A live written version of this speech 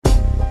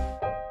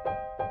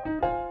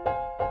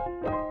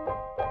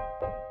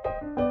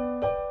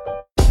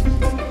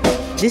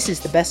This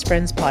is the Best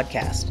Friends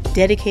Podcast,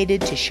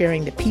 dedicated to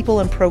sharing the people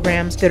and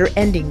programs that are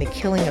ending the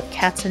killing of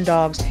cats and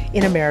dogs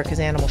in America's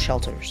animal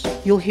shelters.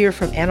 You'll hear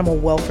from animal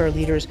welfare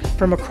leaders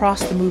from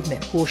across the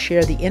movement who will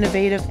share the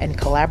innovative and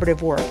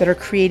collaborative work that are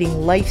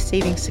creating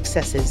life-saving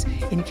successes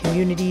in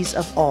communities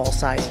of all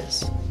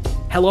sizes.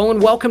 Hello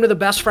and welcome to the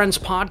Best Friends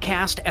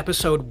Podcast,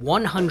 episode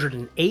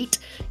 108.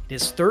 It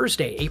is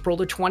Thursday, April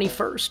the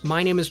 21st.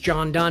 My name is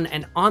John Dunn,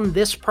 and on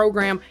this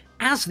program,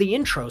 as the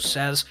intro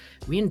says,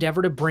 we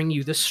endeavor to bring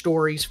you the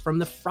stories from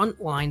the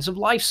front lines of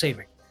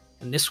life-saving.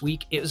 And this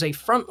week, it was a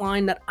front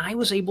line that I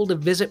was able to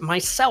visit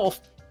myself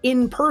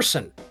in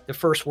person. The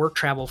first work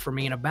travel for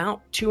me in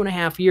about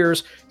 2.5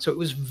 years, so it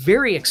was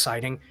very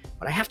exciting.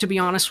 But I have to be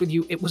honest with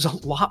you, it was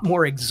a lot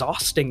more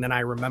exhausting than I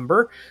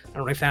remember. I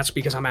don't know if that's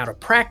because I'm out of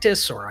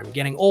practice or I'm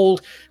getting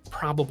old,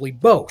 probably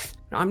both.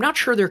 Now, I'm not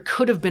sure there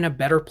could have been a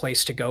better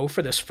place to go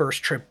for this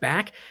first trip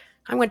back.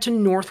 I went to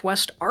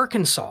Northwest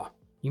Arkansas.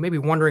 You may be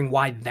wondering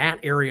why that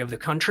area of the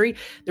country.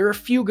 There are a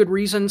few good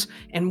reasons,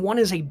 and one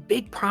is a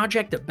big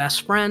project that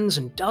Best Friends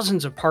and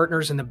dozens of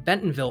partners in the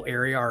Bentonville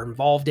area are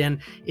involved in.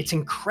 It's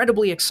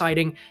incredibly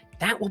exciting.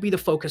 That will be the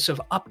focus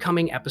of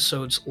upcoming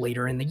episodes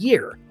later in the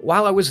year.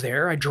 While I was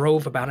there, I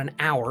drove about an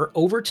hour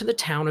over to the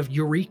town of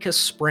Eureka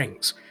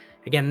Springs.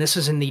 Again, this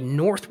is in the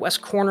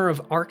northwest corner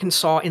of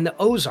Arkansas in the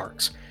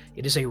Ozarks.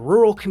 It is a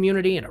rural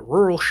community and a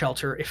rural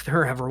shelter if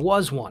there ever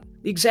was one.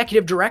 The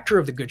executive director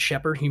of the Good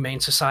Shepherd Humane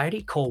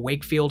Society, Cole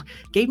Wakefield,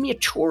 gave me a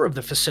tour of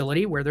the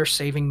facility where they're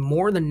saving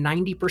more than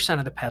 90%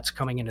 of the pets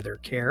coming into their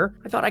care.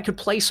 I thought I could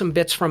play some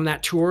bits from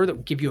that tour that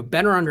would give you a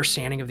better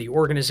understanding of the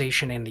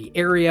organization and the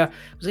area.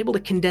 I was able to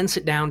condense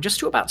it down just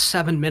to about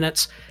 7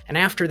 minutes, and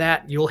after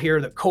that, you'll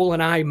hear that Cole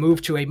and I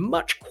moved to a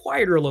much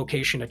quieter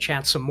location to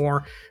chat some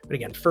more. But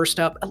again, first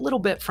up, a little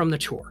bit from the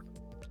tour.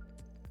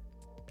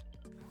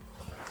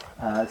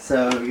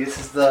 So this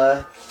is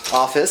the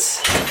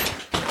office,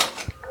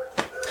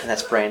 and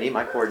that's Brandy,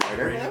 my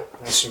coordinator. Brandy,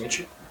 nice to meet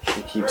you.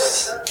 She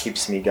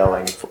keeps me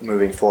going,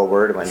 moving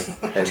forward,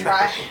 and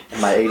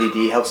my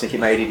ADD helps me keep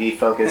my ADD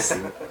focused.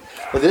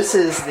 Well, this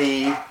is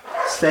the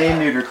spay and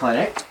neuter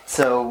clinic.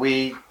 So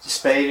we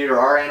spay and neuter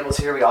our animals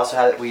here. We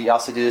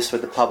also do this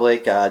with the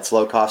public. It's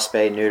low cost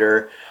spay and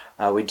neuter.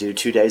 We do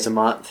 2 days a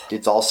month.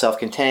 It's all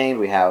self-contained.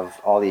 We have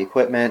all the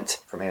equipment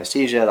from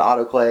anesthesia, the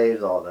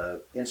autoclaves, all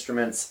the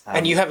instruments.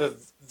 And you have a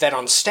vet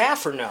on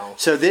staff or no?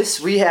 So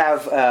we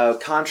have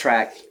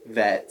contract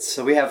vets.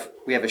 So we have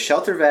a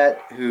shelter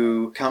vet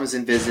who comes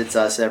and visits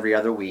us every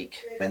other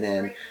week. And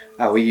then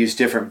we use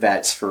different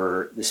vets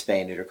for the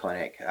spay and neuter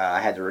clinic.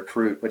 I had to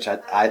recruit, which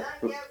I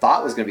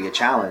thought was going to be a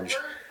challenge.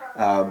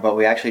 But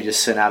we actually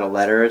just sent out a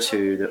letter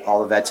to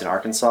all the vets in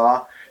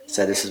Arkansas.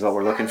 Said this is what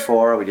we're looking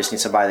for. We just need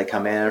somebody to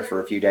come in for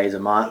a few days a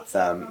month,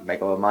 make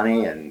a little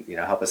money, and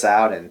help us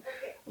out. And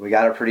we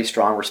got a pretty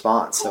strong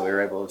response, so we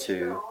were able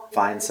to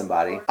find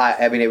somebody.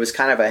 I mean, it was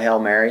kind of a Hail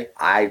Mary.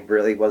 I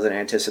really wasn't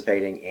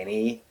anticipating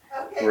any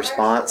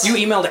response. You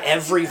emailed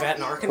every vet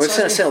in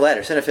Arkansas? We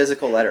sent a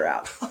physical letter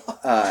out.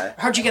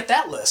 How'd you get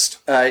that list?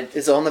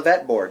 It's on the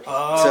vet board.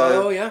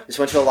 Oh, yeah. Just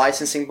went to a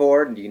licensing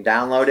board, and you can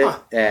download it,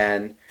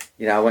 and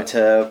I went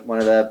to one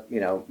of the,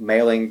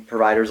 mailing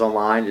providers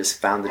online,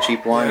 just found the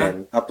cheap one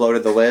and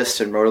uploaded the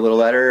list and wrote a little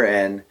letter.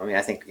 And I mean,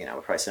 I think, we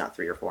probably sent out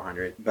 300 or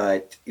 400,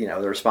 but,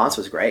 the response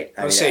was great.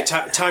 I would say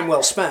time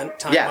well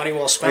spent, money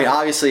well spent. I mean,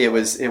 obviously it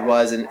was,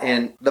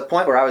 and the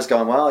point where I was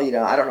going, well,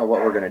 I don't know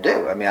what we're going to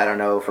do. I mean, I don't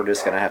know if we're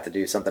just going to have to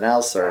do something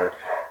else or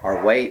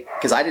wait,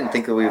 because I didn't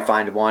think that we would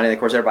find one. And of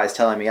course, everybody's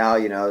telling me,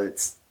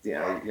 it's, you're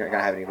not going to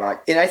have any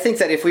luck. And I think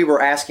that if we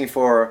were asking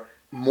for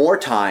more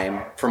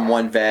time from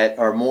one vet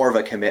or more of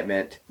a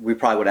commitment, we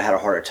probably would have had a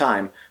harder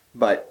time.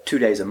 But 2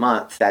 days a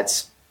month,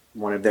 that's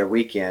one of their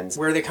weekends.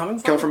 Where are they coming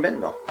from? Coming from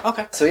Bentonville.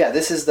 Okay. So yeah,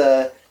 this is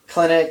the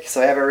clinic.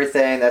 So I have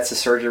everything. That's the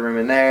surgery room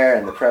in there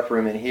and the prep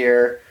room in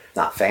here.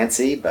 Not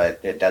fancy,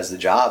 but it does the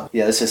job.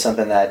 Yeah, this is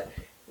something that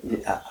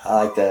I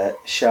like to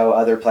show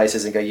other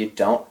places and go, you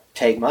don't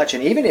take much.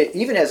 And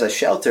even as a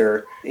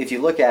shelter, if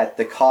you look at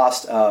the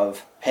cost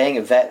of paying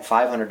a vet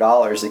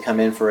 $500 to come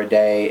in for a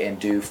day and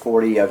do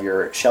 40 of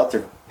your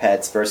shelter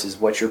pets versus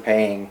what you're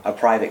paying a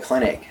private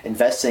clinic,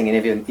 investing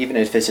in even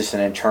if it's just an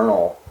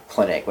internal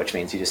clinic, which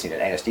means you just need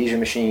an anesthesia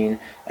machine,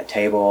 a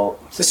table.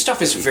 This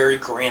stuff is very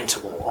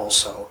grantable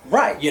also.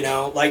 Right.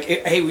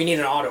 Hey, we need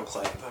an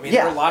autoclave. I mean,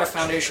 there are a lot of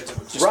foundations that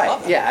would just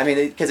love it. Yeah, I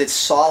mean, because it's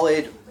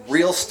solid,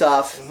 real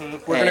stuff.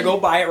 Mm-hmm. We're going to go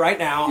buy it right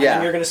now, and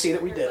then you're going to see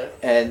that we did it.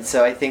 And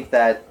so I think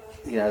that,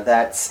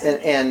 that's,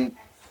 and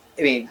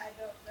I mean,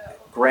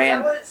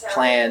 grand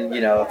plan,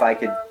 if I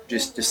could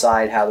just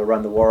decide how to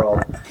run the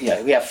world.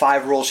 We have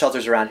 5 rural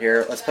shelters around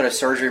here. Let's put a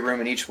surgery room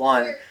in each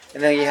one.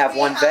 And then you have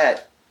one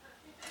vet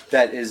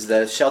that is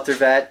the shelter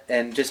vet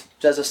and just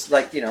does a,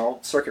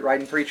 circuit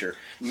riding preacher.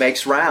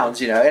 Makes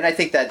rounds, And I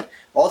think that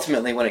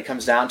ultimately when it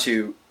comes down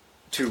to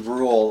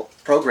rural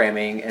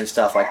programming and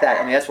stuff like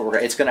that, I mean, that's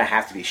what it's going to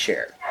have to be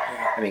shared.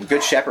 I mean,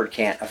 Good Shepherd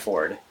can't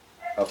afford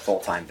a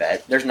full-time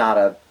vet. There's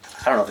not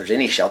I don't know if there's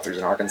any shelters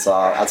in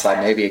Arkansas outside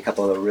maybe a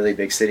couple of the really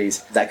big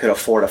cities that could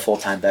afford a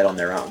full-time vet on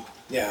their own.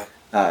 Yeah.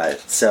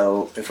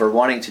 So if we're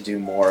wanting to do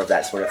more of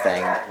that sort of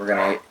thing, we're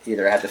going to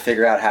either have to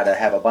figure out how to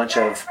have a bunch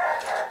of,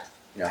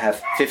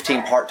 have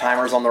 15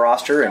 part-timers on the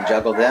roster and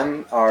juggle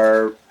them,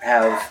 or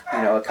have,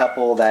 a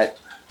couple that,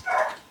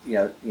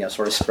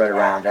 sort of spread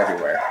around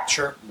everywhere.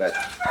 Sure. But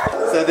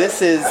so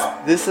this is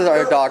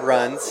our dog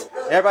runs.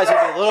 Everybody's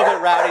going to be a little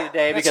bit rowdy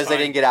today because they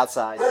didn't get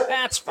outside.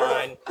 That's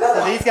fine.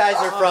 So these guys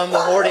are from the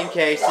hoarding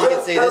case. You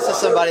can see this is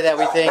somebody that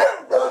we think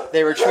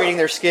they were treating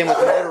their skin with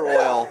motor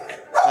oil,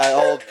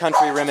 old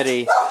country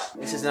remedy.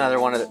 This is another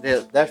one of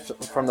that's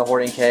from the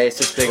hoarding case.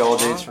 This big old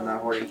dude's from the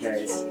hoarding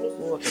case.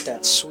 Look at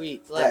that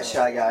sweet. That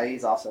shy guy,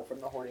 he's also from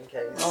the hoarding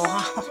case.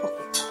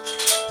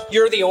 Oh.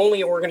 You're the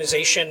only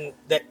organization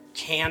that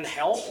can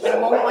help in a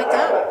moment like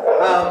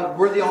that?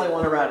 We're the only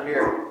one around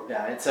here.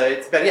 Yeah, it's one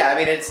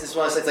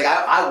of those things, like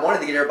I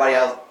wanted to get everybody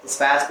out as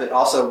fast, but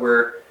also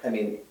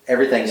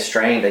everything's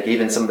strained. Like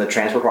even some of the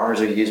transport partners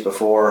we've used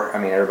before,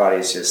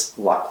 everybody's just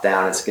locked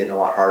down. It's getting a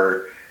lot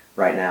harder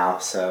right now,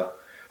 so.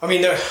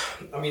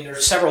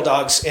 There's several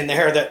dogs in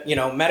there that,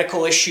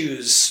 medical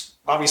issues,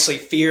 obviously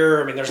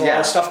fear. There's a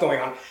lot of stuff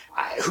going on.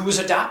 Who's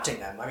adopting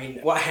them?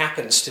 What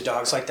happens to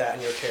dogs like that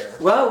in your care?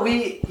 Well,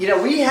 we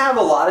have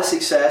a lot of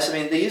success.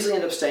 They usually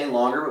end up staying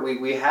longer, but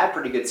we had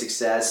pretty good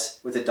success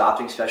with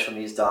adopting special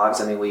needs dogs.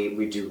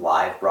 We do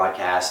live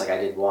broadcasts. Like I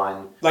did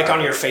one. Like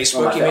on your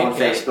Facebook, on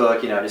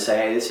Facebook, to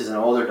say, hey, this was an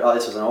older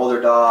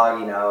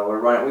dog,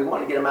 we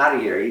want to get him out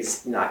of here.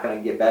 He's not going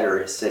to get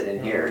better sitting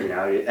in here,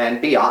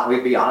 and be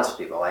honest with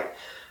people. Like,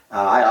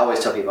 I always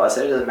tell people, I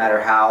said, it doesn't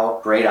matter how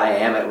great I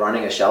am at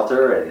running a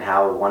shelter and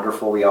how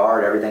wonderful we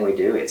are at everything we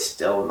do, it's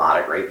still not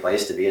a great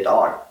place to be a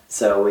dog.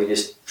 So we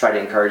just try to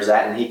encourage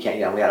that, and he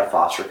can't, we had a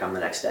foster come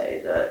the next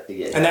day to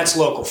get him. And that's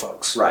local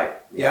folks. Right.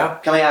 Yeah.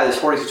 Coming out of this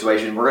hoarding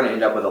situation, we're going to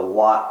end up with a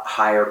lot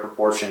higher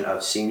proportion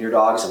of senior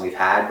dogs than we've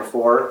had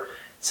before.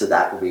 So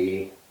that will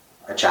be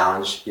a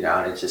challenge,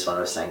 and it's just one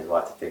of those things we'll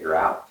have to figure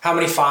out. How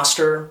many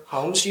foster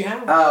homes do you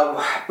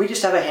have? We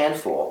just have a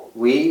handful.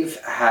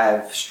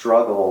 Have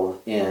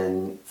struggled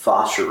in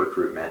foster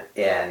recruitment,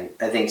 and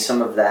I think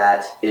some of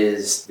that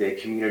is the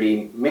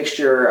community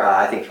mixture.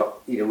 I think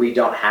we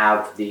don't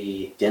have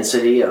the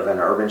density of an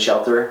urban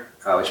shelter,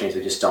 which means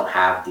we just don't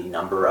have the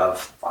number of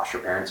foster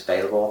parents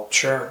available.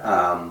 Sure.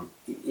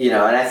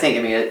 And I think,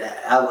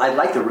 I'd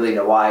like to really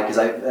know why, because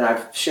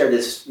I've shared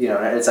this,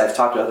 as I've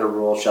talked to other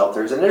rural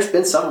shelters, and there's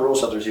been some rural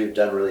shelters who've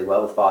done really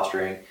well with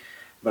fostering,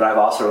 but I've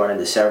also run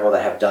into several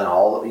that have done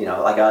all,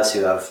 like us,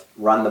 who have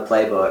run the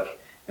playbook,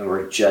 and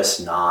we're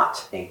just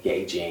not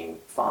engaging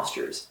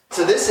fosters.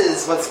 So this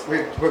is what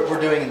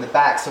we're doing in the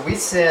back. So we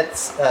sent,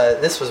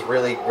 this was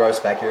really gross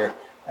back here,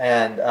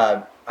 and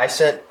I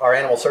sent our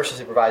animal services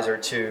supervisor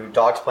to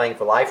Dogs Playing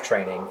for Life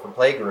training from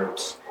play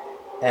groups.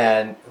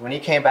 And when he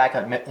came back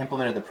and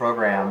implemented the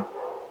program,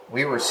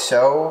 we were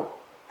so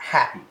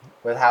happy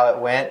with how it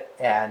went,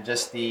 and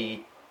just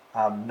the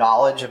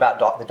knowledge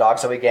about the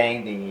dogs that we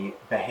gained, the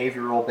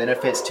behavioral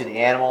benefits to the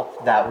animal,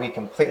 that we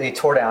completely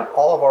tore down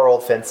all of our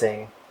old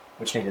fencing,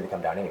 which needed to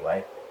come down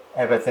anyway.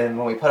 But then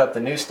when we put up the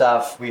new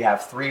stuff, we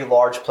have 3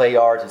 large play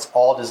yards. It's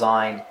all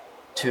designed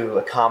to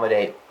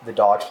accommodate the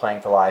Dogs Playing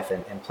for Life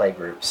and play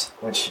groups,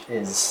 which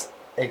is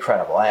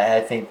incredible.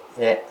 I think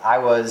I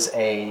was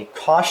a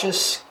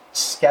cautious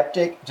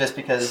skeptic, just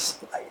because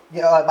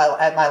at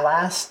my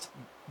last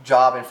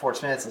job in Fort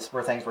Smith,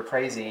 where things were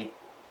crazy,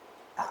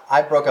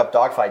 I broke up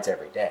dog fights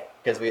every day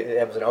because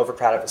it was an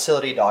overcrowded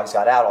facility. Dogs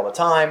got out all the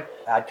time.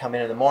 I'd come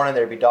in the morning,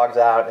 there'd be dogs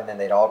out, and then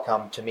they'd all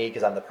come to me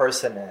because I'm the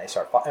person, and they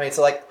start fighting.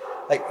 So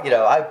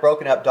I've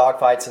broken up dog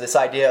fights. So this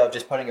idea of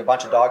just putting a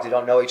bunch of dogs who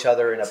don't know each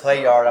other in a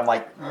play yard, I'm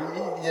like,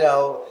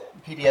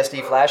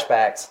 PTSD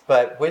flashbacks.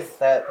 But with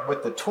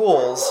the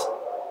tools,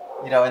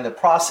 in the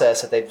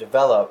process that they've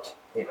developed,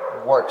 it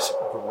works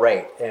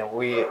great. And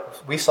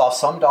we saw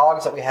some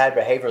dogs that we had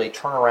behaviorally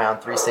turn around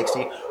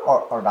 360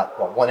 or about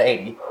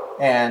 180.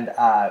 And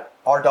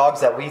our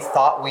dogs that we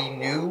thought we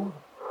knew,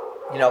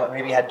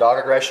 maybe had dog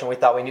aggression, we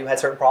thought we knew had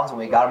certain problems,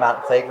 when we got them out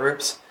in play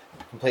groups,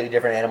 completely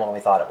different animal than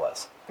we thought it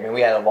was.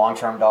 We had a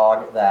long-term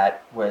dog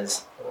that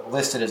was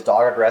listed as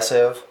dog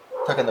aggressive,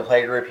 took in the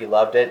play group, he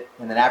loved it.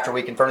 And then after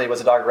we confirmed he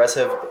was a dog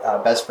aggressive,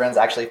 best friends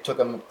actually took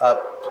him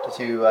up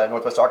to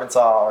Northwest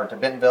Arkansas or to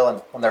Bentonville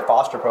and on their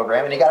foster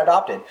program, and he got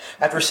adopted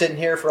after sitting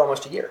here for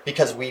almost a year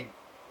because we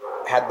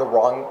had the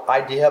wrong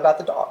idea about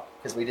the dog,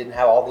 because we didn't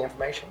have all the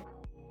information.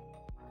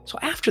 So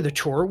after the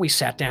tour, we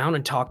sat down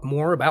and talked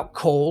more about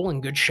Cole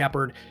and Good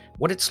Shepherd,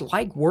 what it's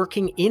like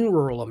working in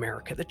rural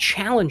America, the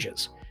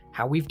challenges,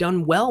 how we've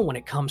done well when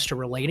it comes to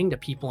relating to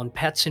people and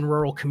pets in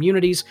rural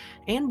communities,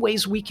 and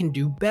ways we can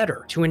do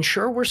better to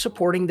ensure we're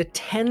supporting the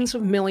tens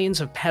of millions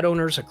of pet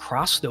owners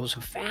across those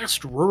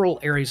vast rural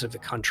areas of the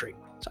country.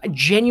 So I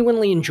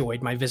genuinely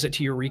enjoyed my visit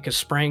to Eureka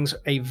Springs,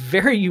 a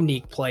very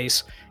unique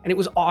place, and it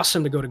was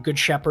awesome to go to Good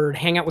Shepherd,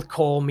 hang out with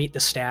Cole, meet the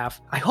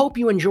staff. I hope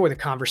you enjoy the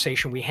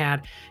conversation we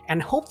had,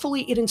 and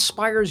hopefully it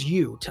inspires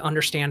you to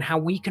understand how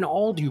we can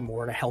all do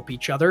more to help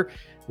each other,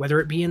 whether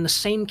it be in the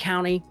same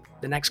county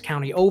the next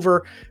county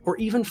over, or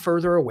even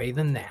further away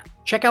than that.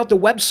 Check out the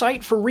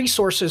website for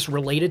resources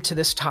related to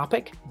this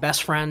topic,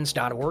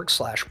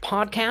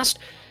 bestfriends.org/podcast.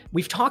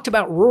 We've talked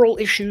about rural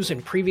issues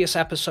in previous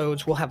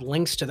episodes. We'll have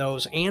links to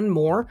those and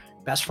more.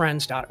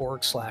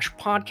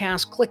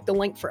 bestfriends.org/podcast. Click the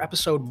link for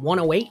episode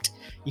 108.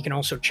 You can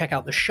also check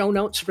out the show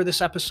notes for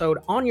this episode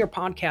on your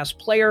podcast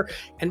player.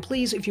 And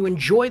please, if you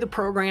enjoy the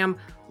program,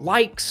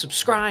 like,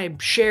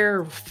 subscribe,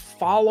 share,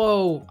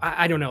 follow.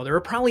 I don't know. There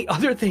are probably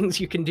other things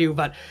you can do,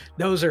 but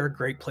those are a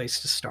great place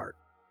to start.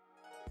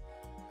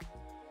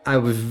 I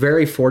was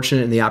very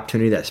fortunate in the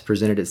opportunity that's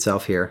presented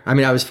itself here. I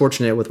mean, I was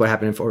fortunate with what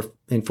happened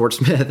in Fort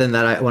Smith, and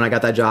that when I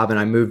got that job and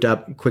I moved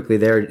up quickly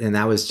there, and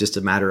that was just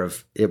a matter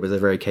of, it was a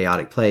very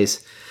chaotic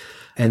place.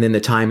 And then the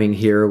timing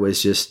here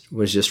was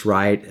just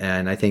right.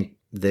 And I think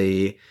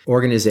the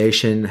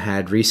organization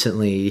had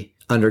recently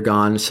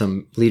undergone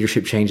some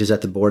leadership changes at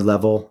the board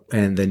level,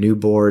 and the new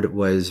board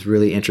was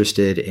really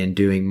interested in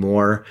doing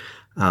more.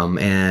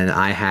 And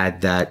I had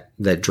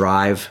that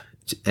drive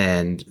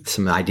and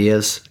some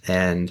ideas,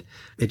 and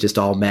it just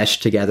all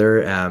meshed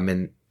together.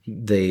 And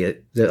the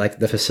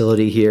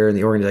facility here and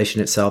the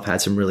organization itself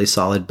had some really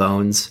solid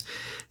bones.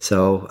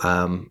 So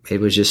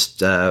it was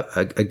just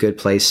a good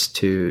place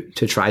to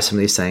try some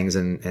of these things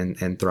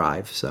and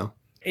thrive. So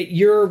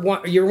you're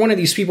one of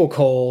these people,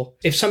 Cole.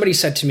 If somebody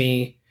said to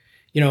me,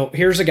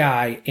 here's a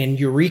guy in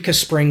Eureka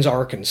Springs,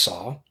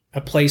 Arkansas,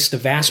 a place the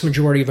vast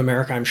majority of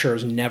America, I'm sure,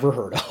 has never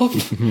heard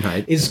of,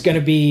 right, is going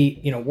to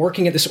be,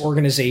 working at this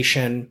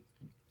organization,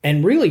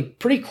 and really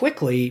pretty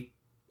quickly,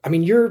 I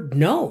mean, you're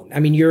known. I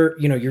mean, you're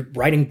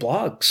writing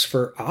blogs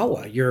for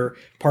AWA. You're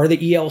part of the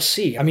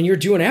ELC. I mean, you're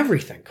doing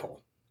everything,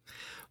 Cole.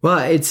 Well,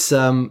 it's,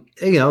 a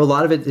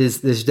lot of it is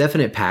there's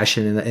definite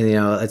passion. And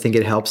I think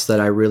it helps that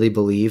I really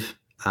believe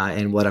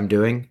in what I'm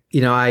doing.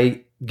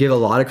 I give a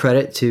lot of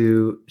credit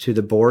to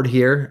the board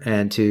here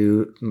and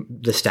to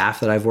the staff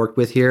that I've worked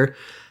with here.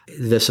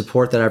 The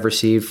support that I've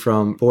received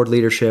from board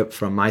leadership,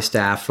 from my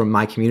staff, from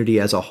my community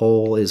as a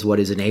whole is what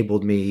has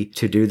enabled me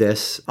to do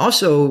this.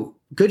 Also,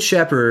 Good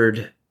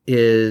Shepherd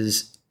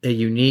is a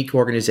unique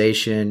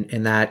organization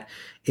in that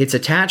it's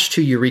attached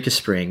to Eureka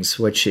Springs,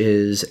 which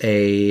is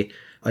a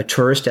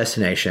tourist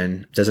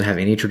destination. It doesn't have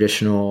any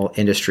traditional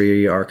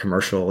industry or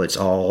commercial. It's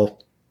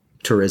all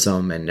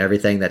tourism, and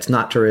everything that's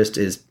not tourist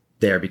is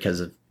there because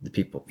of the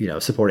people,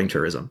 supporting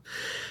tourism.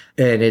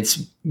 And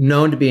it's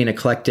known to be an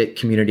eclectic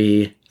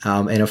community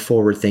and a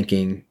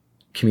forward-thinking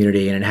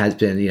community, and it has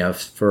been,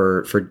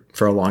 for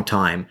a long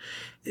time.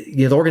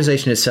 The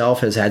organization itself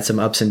has had some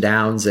ups and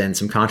downs and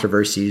some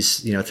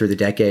controversies, through the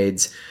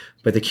decades,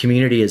 but the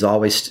community has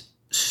always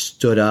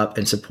stood up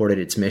and supported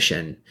its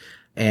mission.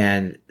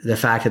 And the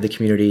fact that the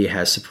community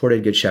has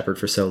supported Good Shepherd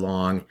for so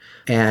long,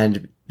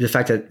 and the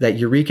fact that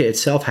Eureka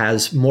itself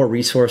has more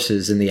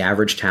resources than the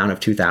average town of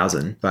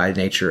 2,000 by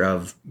nature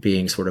of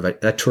being sort of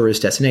a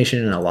tourist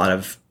destination and a lot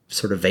of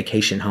sort of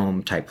vacation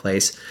home type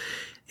place,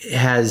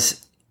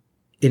 has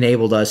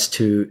enabled us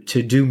to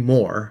do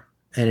more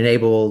and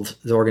enabled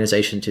the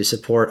organization to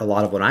support a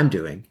lot of what I'm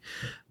doing,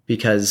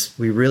 because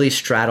we really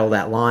straddle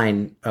that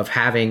line of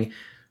having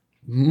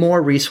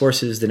more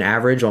resources than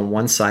average on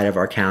one side of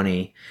our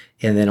county,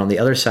 and then on the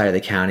other side of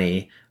the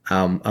county,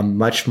 a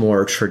much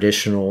more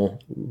traditional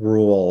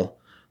rural,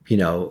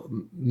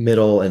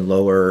 middle and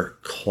lower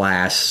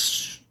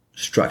class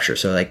structure.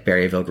 So like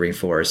Berryville, Green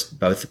Forest,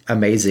 both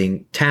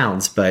amazing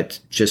towns, but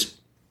just,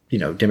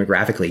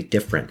 demographically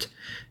different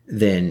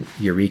than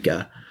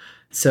Eureka.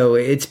 So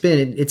it's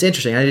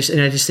interesting. I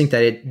just think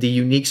that the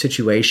unique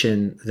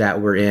situation that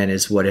we're in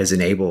is what has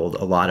enabled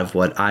a lot of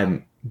what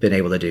I'm been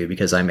able to do,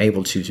 because I'm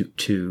able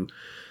to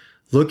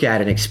look at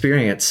and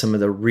experience some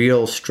of the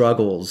real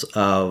struggles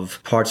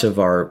of parts of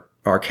our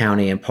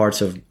county and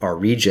parts of our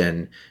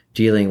region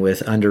dealing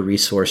with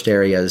under-resourced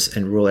areas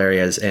and rural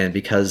areas. And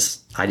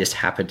because I just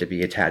happen to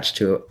be attached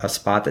to a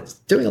spot that's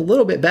doing a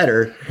little bit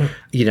better,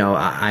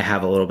 I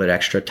have a little bit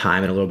extra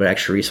time and a little bit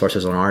extra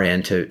resources on our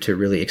end to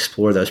really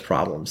explore those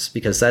problems,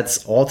 because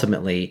that's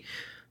ultimately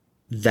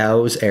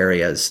those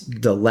areas,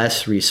 the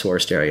less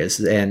resourced areas,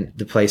 and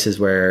the places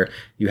where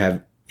you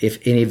have, if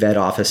any, vet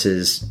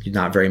offices,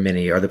 not very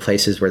many, are the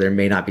places where there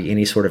may not be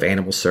any sort of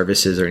animal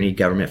services or any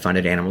government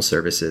funded animal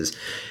services.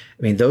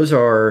 I mean, those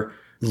are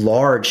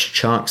large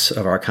chunks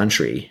of our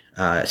country,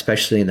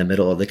 especially in the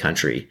middle of the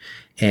country.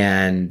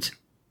 And,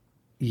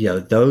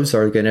 those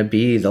are going to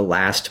be the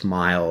last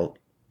mile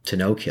to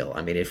no kill.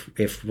 I mean,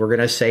 if we're going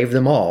to save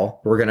them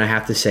all, we're going to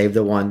have to save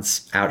the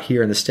ones out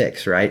here in the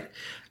sticks, right?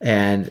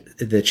 And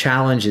the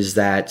challenge is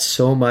that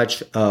so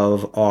much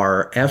of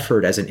our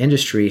effort as an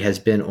industry has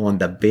been on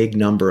the big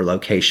number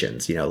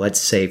locations. Let's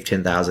save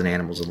 10,000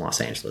 animals in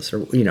Los Angeles, or,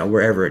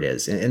 wherever it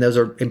is. And those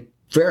are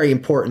very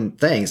important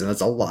things, and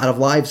that's a lot of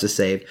lives to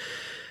save.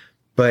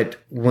 But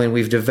when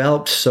we've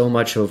developed so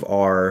much of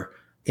our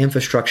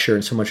infrastructure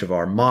and so much of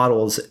our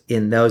models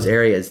in those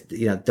areas,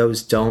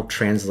 those don't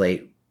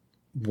translate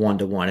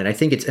one-to-one. And I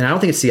don't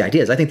think it's the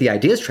ideas. I think the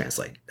ideas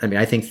translate. I mean,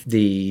 I think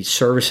the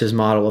services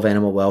model of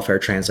animal welfare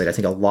translate. I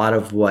think a lot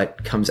of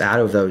what comes out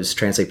of those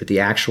translate, but the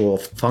actual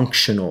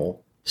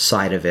functional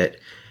side of it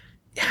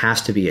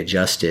has to be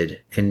adjusted,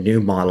 and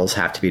new models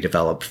have to be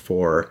developed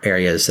for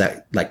areas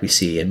that, like we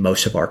see in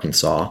most of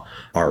Arkansas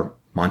or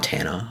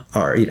Montana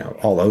or,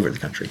 all over the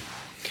country.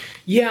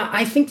 Yeah,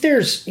 I think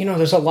there's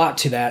a lot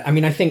to that. I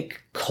mean, I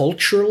think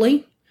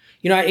culturally,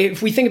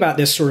 if we think about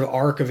this sort of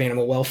arc of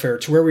animal welfare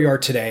to where we are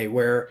today,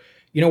 where,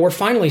 we're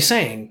finally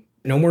saying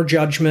no more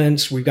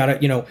judgments. We've got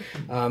to,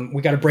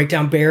 we got to break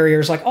down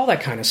barriers, like all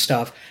that kind of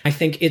stuff. I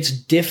think it's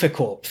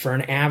difficult for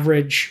an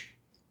average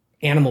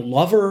animal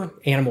lover,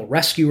 animal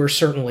rescuer,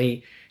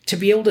 certainly, to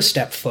be able to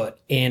step foot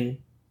in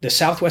the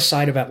southwest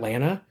side of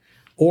Atlanta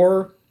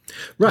or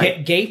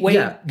Gateway,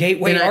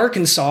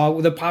 Arkansas,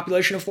 with a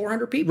population of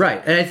 400 people.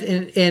 Right.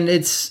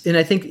 And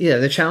I think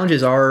the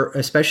challenges are,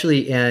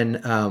 especially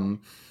in,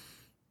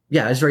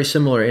 it's very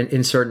similar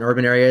in certain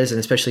urban areas, and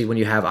especially when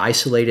you have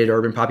isolated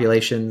urban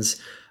populations,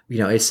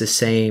 it's the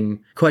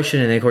same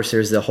question. And then, of course,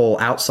 there's the whole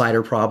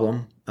outsider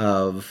problem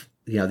of,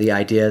 the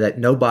idea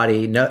that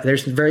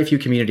there's very few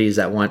communities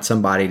that want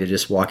somebody to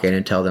just walk in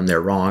and tell them they're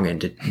wrong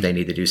and they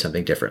need to do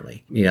something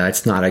differently.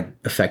 It's not an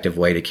effective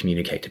way to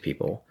communicate to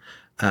people.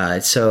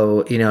 And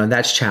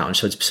that's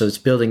challenged. So it's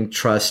building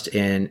trust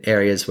in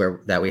areas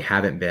that we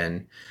haven't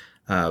been.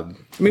 I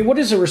mean, what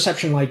is the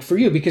reception like for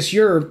you? Because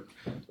you're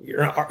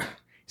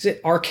is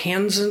it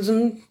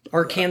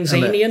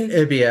Arkansanian?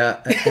 It'd be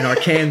an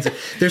Arkansas.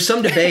 There's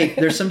some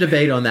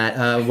debate on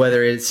that.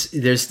 Whether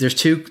there's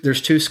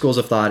two schools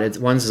of thought.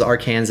 One's is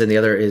Arkansas and the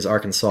other is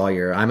Arkansas.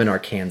 I'm an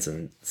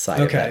Arkansan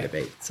side of that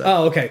debate. So.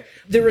 Oh, okay.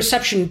 The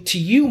reception to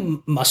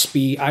you must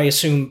be, I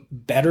assume,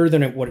 better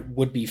than it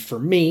would be for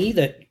me.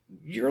 That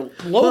you're a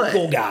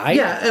local guy.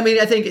 Yeah, I mean,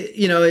 I think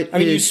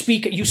you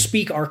speak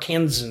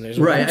Arkansan, is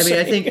what right. I'm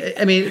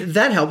saying.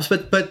 That helps,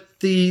 but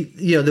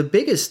the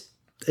biggest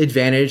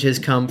advantage has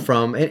come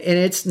from, and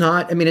it's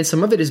not, and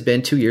some of it has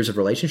been 2 years of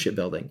relationship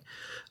building.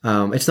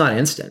 It's not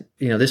instant.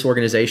 This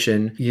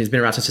organization has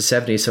been around since the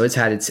 70s, so it's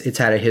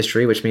had a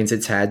history, which means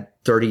it's had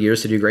 30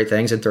 years to do great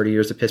things and 30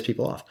 years to piss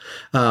people off.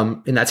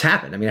 And that's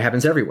happened. It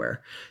happens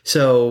everywhere.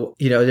 So,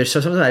 there's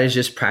some of that is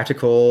just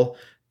practical,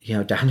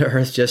 down to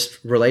earth,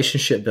 just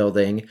relationship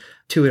building.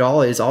 To it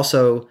all is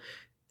also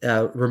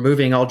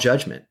removing all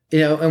judgment.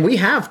 And we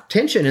have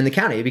tension in the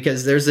county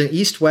because there's an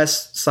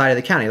east-west side of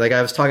the county. Like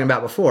I was talking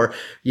about before,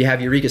 you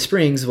have Eureka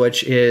Springs,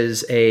 which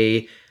is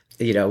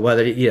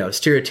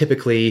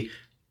stereotypically,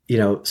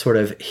 sort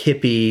of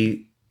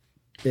hippie,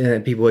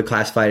 people would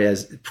classify it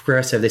as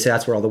progressive. They say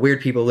that's where all the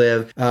weird people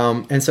live.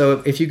 And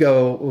so if you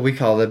go, what we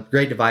call the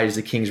Great Divide is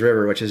the Kings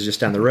River, which is just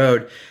down the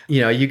road.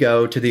 You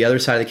go to the other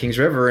side of the Kings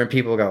River and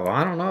people go, well,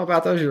 I don't know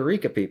about those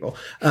Eureka people.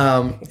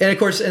 And of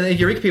course, the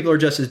Eureka people are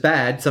just as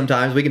bad.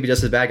 Sometimes we can be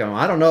just as bad going,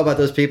 I don't know about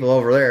those people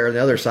over there on the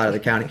other side of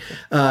the county.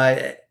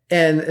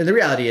 And the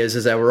reality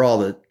is that we're all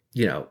the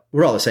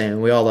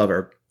same. We all love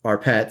our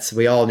pets.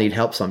 We all need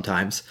help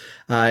sometimes.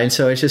 And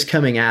so it's just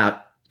coming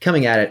at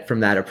it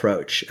from that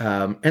approach.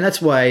 And that's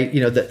why,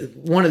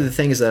 one of the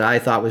things that I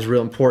thought was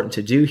real important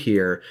to do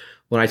here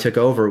when I took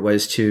over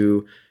was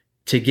to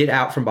get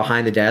out from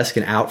behind the desk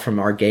and out from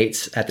our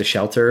gates at the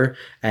shelter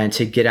and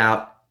to get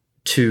out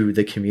to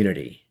the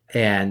community.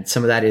 And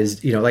some of that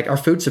is, like our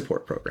food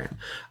support program,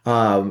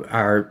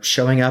 our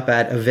showing up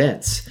at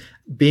events,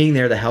 being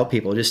there to help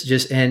people,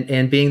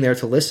 and being there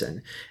to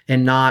listen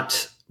and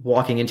not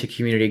walking into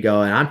community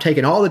going, I'm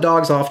taking all the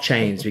dogs off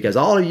chains because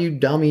all of you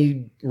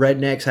dummy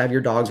rednecks have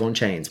your dogs on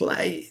chains. Well,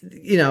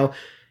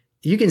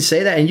 you can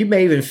say that and you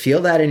may even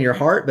feel that in your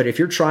heart, but if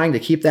you're trying to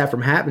keep that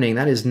from happening,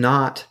 that is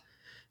not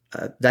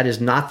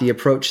the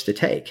approach to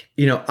take.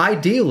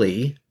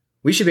 Ideally,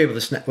 we should be able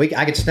to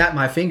I could snap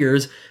my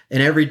fingers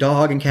and every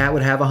dog and cat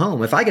would have a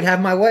home. If I could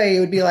have my way, it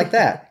would be like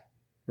that.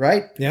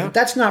 Right? Yeah. But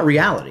that's not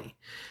reality.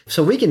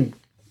 So we can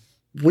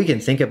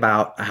think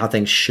about how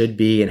things should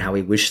be and how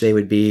we wish they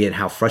would be and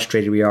how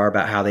frustrated we are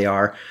about how they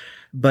are.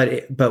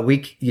 But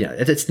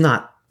it's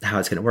not how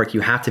it's going to work.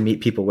 You have to meet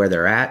people where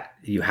they're at.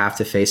 You have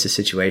to face the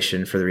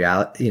situation for the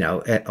reality,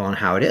 on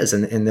how it is.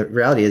 And the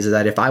reality is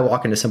that if I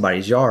walk into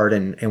somebody's yard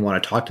and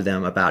want to talk to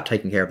them about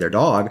taking care of their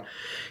dog,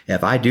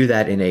 if I do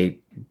that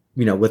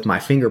with my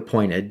finger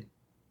pointed,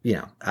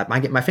 I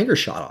might get my finger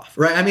shot off,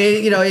 right?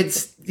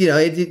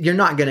 You're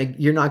not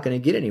gonna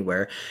get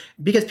anywhere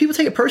because people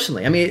take it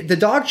personally. The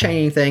dog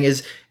chaining thing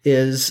is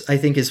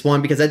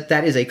one because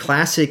that is a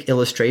classic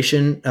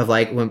illustration of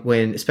like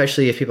when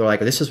especially if people are like,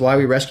 this is why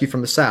we rescue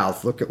from the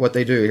South. Look at what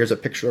they do. Here's a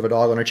picture of a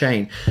dog on a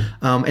chain,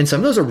 and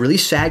some of those are really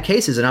sad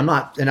cases, and I'm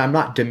not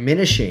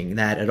diminishing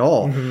that at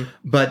all. Mm-hmm.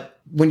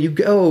 But when you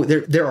go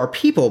there are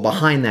people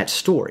behind that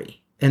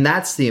story, and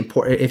that's the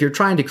important. If you're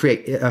trying to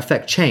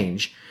affect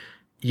change,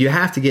 you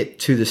have to get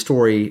to the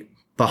story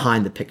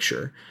behind the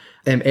picture.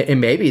 And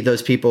maybe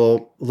those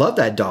people love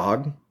that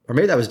dog, or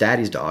maybe that was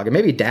daddy's dog. And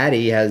maybe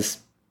daddy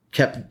has,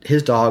 kept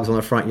his dogs on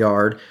the front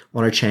yard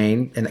on a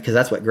chain, and because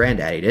that's what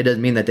Granddaddy did. It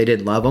doesn't mean that they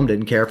didn't love them,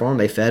 didn't care for them,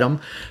 they fed them,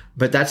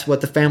 but that's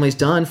what the family's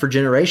done for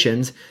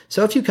generations.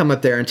 So if you come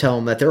up there and tell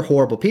them that they're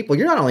horrible people,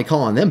 you're not only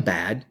calling them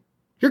bad,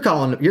 you're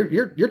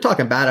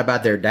talking bad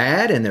about their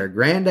dad and their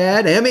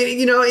granddad. I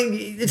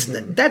mean,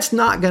 that's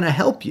not going to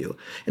help you,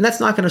 and that's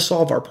not going to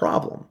solve our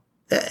problem.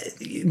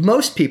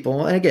 Most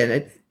people, and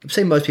again, I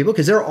say most people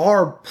because there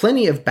are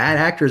plenty of bad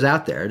actors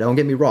out there. Don't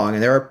get me wrong,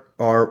 and there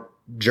are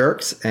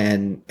jerks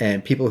and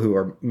people who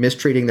are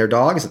mistreating their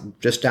dogs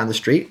just down the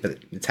street, but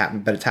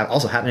it's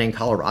also happening in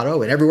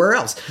Colorado and everywhere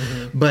else.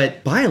 Mm-hmm.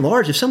 But by and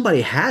large, if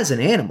somebody has an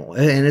animal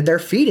and they're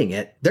feeding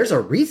it, there's a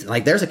reason,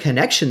 like there's a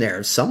connection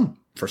there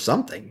for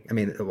something. I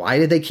mean, why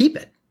did they keep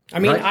it? I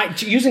mean,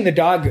 right? Using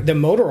the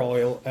motor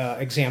oil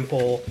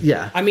example.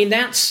 Yeah. I mean,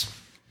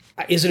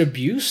 is it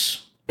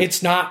abuse?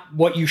 It's not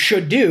what you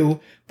should do,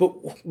 but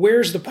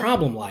where's the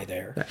problem lie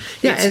there?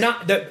 Yeah,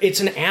 it's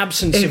an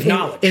absence of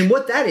knowledge. And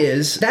what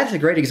that's a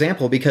great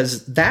example,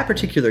 because that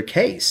particular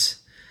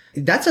case,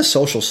 that's a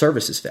social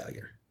services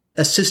failure,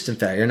 a system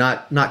failure,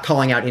 not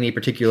calling out any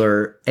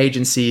particular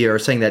agency or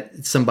saying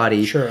that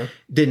somebody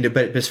didn't do,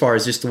 but as far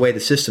as just the way the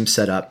system's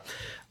set up.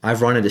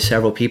 I've run into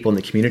several people in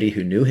the community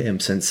who knew him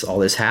since all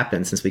this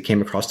happened, since we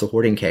came across the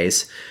hoarding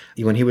case.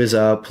 When he was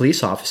a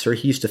police officer,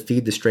 he used to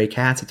feed the stray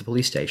cats at the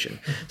police station.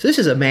 So this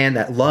is a man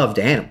that loved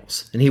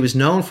animals, and he was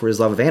known for his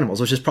love of animals,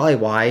 which is probably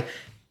why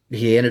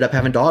he ended up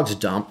having dogs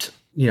dumped,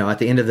 at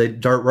the end of the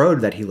dirt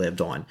road that he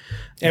lived on.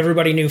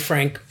 Everybody knew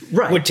Frank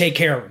would take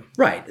care of him.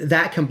 Right.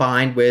 That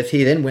combined with,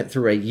 he then went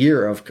through a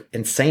year of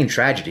insane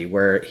tragedy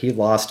where he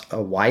lost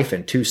a wife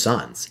and 2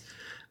 sons,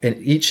 and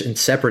each in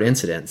separate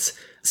incidents.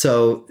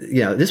 So,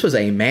 this was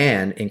a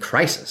man in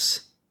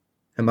crisis,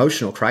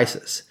 emotional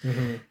crisis.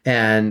 Mm-hmm.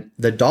 And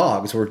the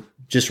dogs were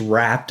just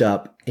wrapped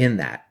up in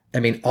that. I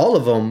mean, all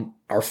of them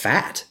are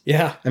fat.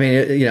 Yeah. I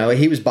mean,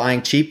 he was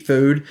buying cheap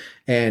food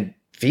and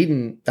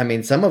feeding. I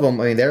mean, some of them,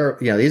 they're,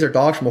 these are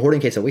dogs from a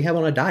hoarding case that we have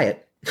on a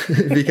diet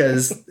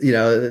because,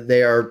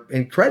 they are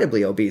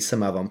incredibly obese,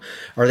 some of them,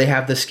 or they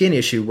have the skin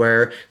issue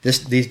where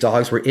these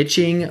dogs were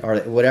itching or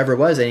whatever it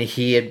was. And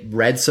he had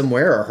read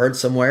somewhere or heard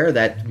somewhere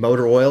that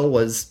motor oil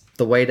was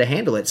the way to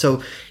handle it.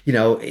 So,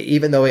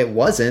 even though it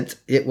wasn't,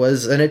 it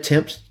was an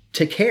attempt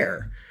to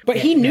care. But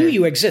he knew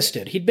you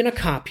existed. He'd been a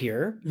cop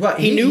here. Well,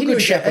 he knew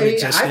Good Shepherd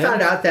existed. I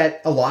found out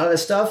that a lot of the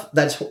stuff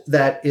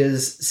that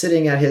is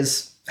sitting at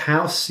his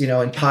house,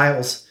 in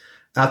piles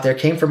out there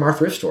came from our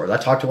thrift stores. I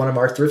talked to one of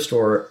our thrift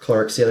store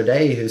clerks the other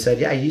day who said,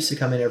 yeah, he used to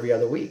come in every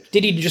other week.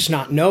 Did he just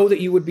not know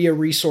that you would be a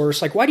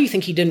resource? Like, why do you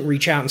think he didn't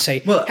reach out and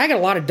say, well, I got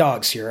a lot of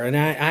dogs here and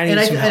I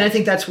need some help. And I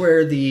think that's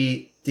where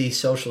the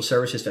social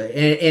services, and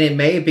it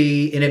may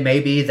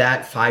be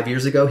that 5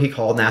 years ago he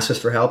called and asked us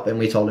for help and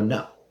we told him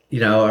no.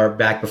 Or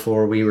back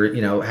before we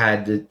were,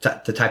 had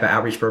the type of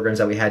outreach programs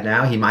that we had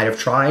now, he might have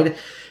tried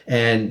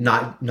and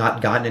not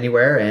gotten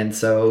anywhere. And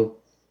so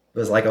it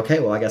was like, okay,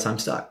 well, I guess I'm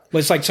stuck. Well,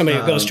 it's like somebody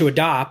who goes to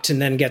adopt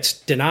and then gets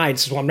denied.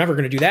 Says, well, I'm never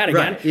going to do that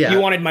again. Right, yeah.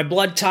 You wanted my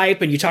blood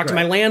type and you talked to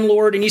my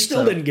landlord and you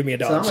still didn't give me a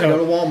dog. So I'm going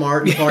to go to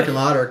Walmart in the parking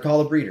lot or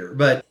call a breeder.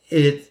 But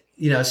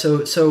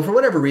so for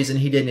whatever reason,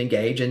 he didn't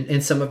engage.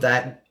 And some of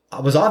that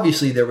was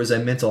obviously there was a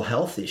mental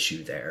health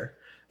issue there.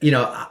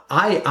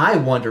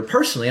 I wonder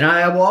personally, and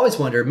I will always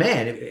wonder,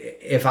 man,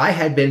 if I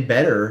had been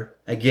better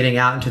at getting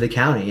out into the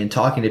county and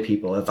talking to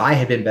people, if I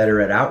had been better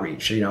at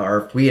outreach,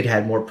 or if we had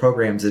had more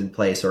programs in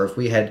place, or if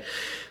we had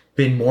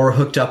been more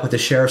hooked up with the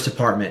sheriff's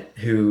department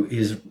who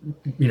is,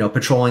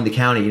 patrolling the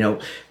county,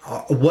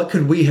 what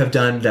could we have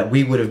done that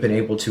we would have been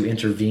able to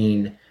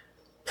intervene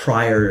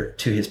prior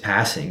to his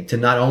passing to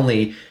not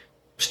only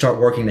start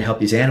working to help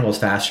these animals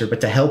faster, but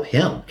to help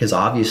him, because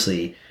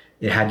obviously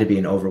it had to be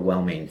an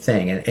overwhelming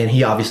thing. And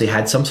he obviously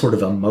had some sort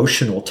of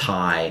emotional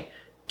tie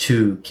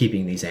to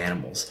keeping these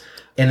animals.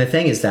 And the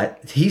thing is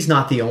that he's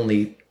not the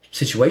only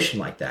situation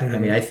like that. Mm-hmm. I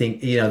mean, I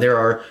think, there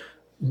are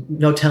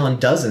no telling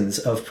dozens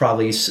of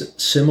probably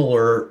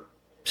similar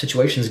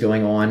situations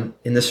going on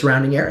in the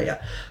surrounding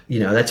area.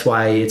 That's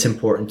why it's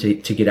important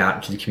to get out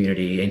into the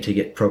community and to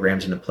get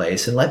programs into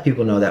place and let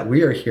people know that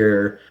we are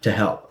here to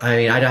help. I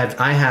mean,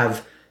 I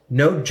have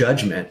no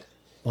judgment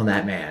on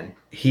that man.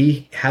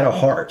 He had a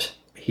heart.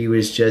 He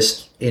was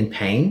just in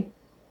pain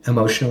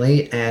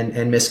emotionally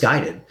and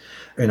misguided.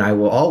 And I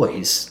will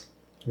always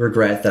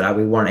regret that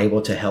we weren't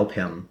able to help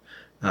him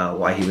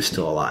while he was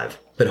still alive.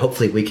 But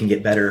hopefully we can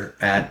get better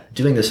at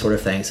doing this sort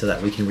of thing so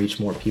that we can reach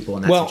more people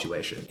in that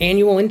situation.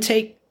 Annual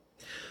intake?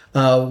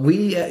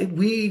 We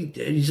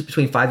use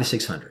between 500 to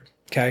 600.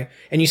 Okay.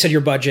 And you said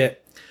your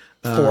budget,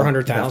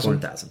 400,000.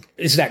 400,000.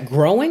 Is that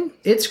growing?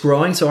 It's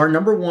growing. So our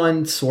number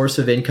one source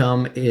of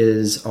income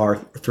is our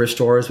thrift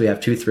stores. We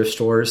have 2 thrift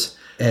stores.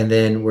 And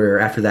then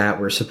after that,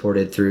 we're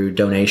supported through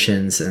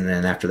donations. And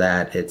then after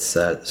that, it's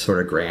sort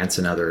of grants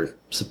and other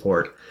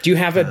support. Do you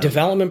have a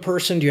development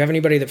person? Do you have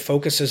anybody that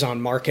focuses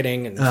on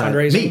marketing and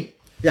fundraising? Me.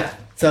 Yeah.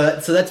 So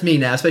that's me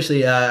now,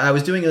 especially I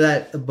was doing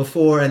that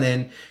before, and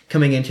then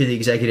coming into the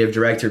executive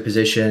director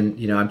position,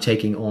 I'm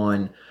taking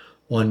on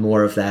on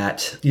more of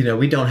that.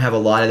 We don't have a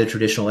lot of the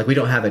traditional, like we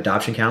don't have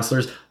adoption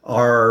counselors.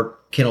 Our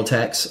kennel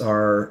techs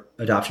are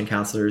adoption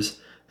counselors.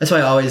 That's why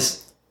I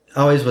always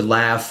would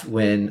laugh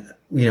when,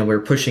 we're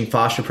pushing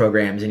foster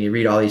programs and you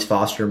read all these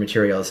foster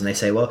materials and they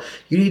say, well,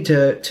 you need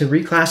to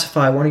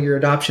reclassify one of your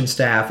adoption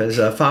staff as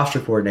a foster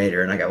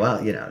coordinator. And I go,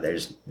 well,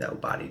 there's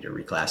nobody to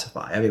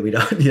reclassify. I mean, we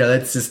don't,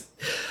 that's just,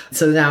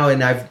 so now,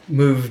 and I've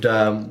moved,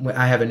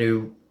 I have a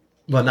new,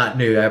 well, not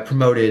new, I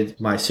promoted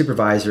my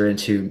supervisor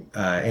into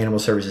animal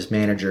services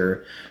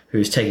manager,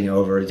 who's taking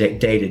over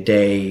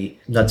day-to-day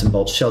nuts and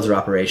bolts shelter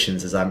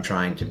operations as I'm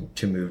trying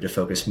to move to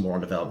focus more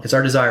on development. Because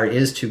our desire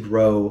is to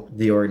grow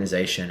the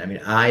organization. I mean,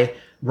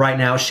 right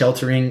now,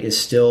 sheltering is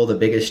still the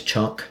biggest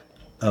chunk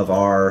of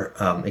our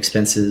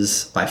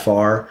expenses by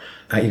far.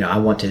 I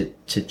want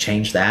to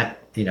change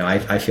that.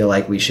 I feel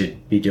like we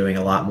should be doing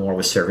a lot more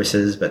with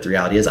services, but the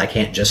reality is I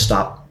can't just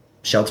stop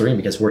sheltering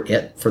because we're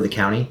it for the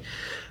county.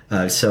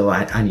 So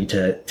I need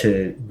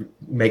to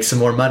make some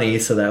more money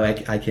so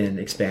that I can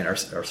expand our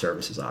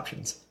services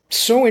options.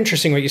 So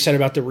interesting what you said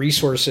about the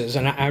resources.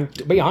 And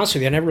to be honest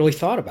with you, I never really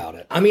thought about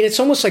it. I mean, it's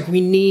almost like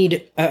we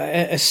need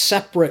a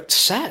separate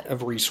set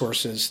of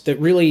resources that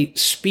really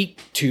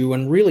speak to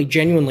and really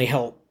genuinely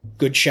help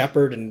Good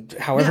Shepherd and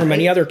however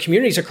many other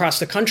communities across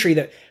the country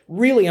that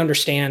really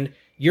understand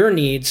your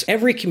needs.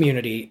 Every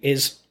community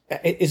is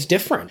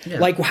different. Yeah.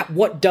 Like,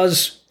 what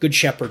does Good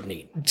Shepherd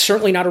need?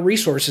 Certainly not a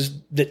resources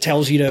that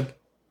tells you to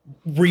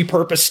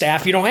repurpose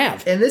staff you don't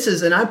have.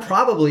 And I'm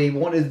probably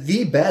one of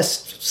the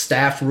best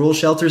staffed rural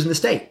shelters in the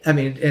state. I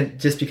mean, and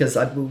just because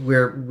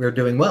we're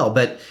doing well,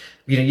 but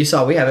you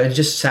saw we have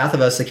just south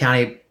of us, the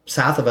county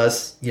south of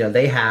us,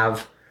 they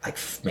have like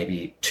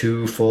maybe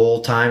 2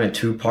 full-time and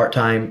 2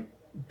 part-time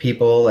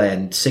people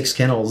and 6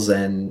 kennels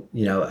and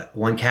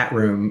 1 cat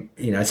room.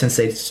 Since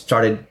they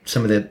started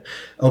some of the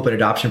open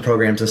adoption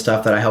programs and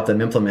stuff that I helped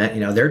them implement,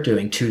 they're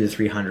doing 200 to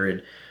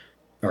 300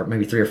 or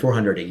maybe 300 or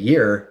 400 a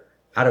year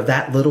out of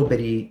that little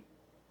bitty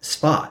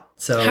spot.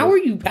 So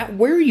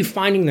where are you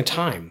finding the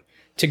time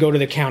to go to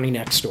the county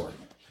next door?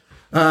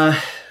 For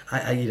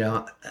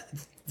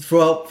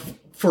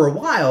a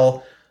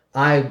while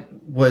I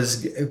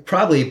was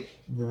probably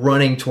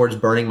running towards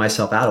burning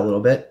myself out a little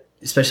bit,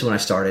 especially when I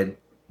started.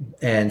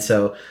 And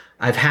so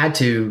I've had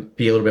to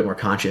be a little bit more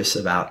conscious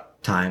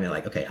about time and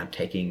like, okay, I'm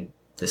taking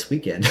this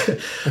weekend.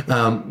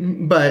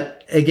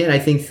 But again, I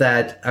think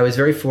that I was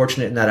very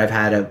fortunate in that I've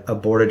had a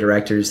board of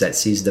directors that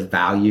sees the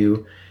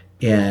value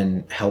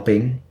in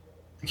helping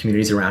the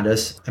communities around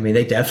us. I mean,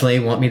 they definitely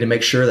want me to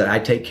make sure that I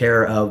take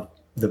care of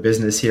the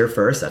business here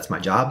first. That's my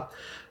job.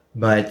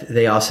 But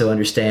they also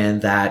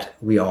understand that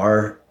we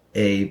are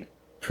a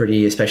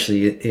pretty,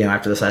 especially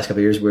after this last couple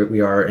of years,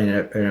 we are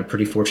in a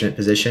pretty fortunate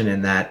position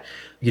in that,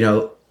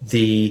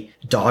 the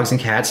dogs and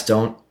cats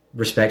don't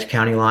respect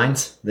county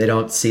lines. They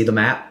don't see the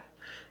map.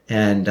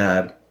 And,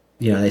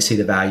 they see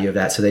the value of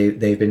that. So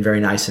they've been very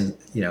nice and,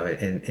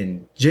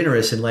 and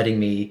generous in letting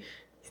me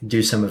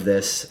do some of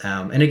this.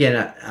 And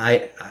again,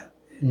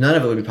 none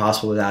of it would be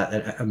possible without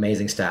an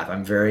amazing staff.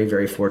 I'm very,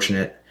 very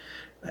fortunate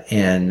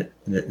in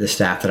the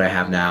staff that I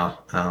have now.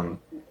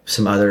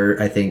 Some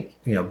other, I think,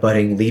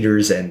 budding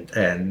leaders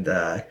and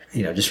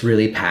just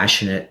really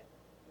passionate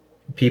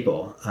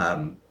people.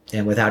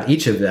 And without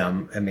each of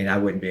them, I mean, I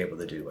wouldn't be able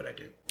to do what I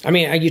do. I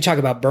mean, you talk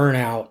about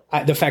burnout,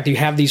 the fact that you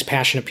have these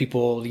passionate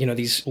people,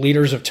 these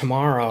leaders of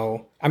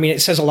tomorrow. I mean,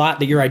 it says a lot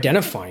that you're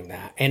identifying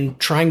that and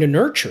trying to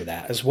nurture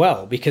that as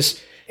well. Because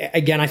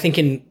again, I think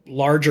in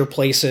larger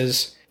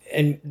places,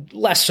 and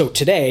less so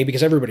today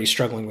because everybody's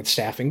struggling with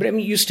staffing, but I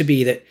mean, it used to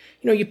be that,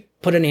 you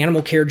put an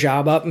animal care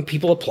job up and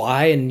people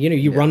apply and,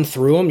 you run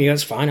through them.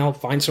 It's fine. I'll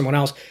find someone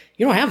else.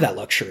 You don't have that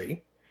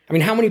luxury. I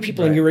mean, how many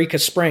people in Eureka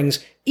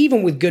Springs,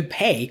 even with good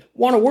pay,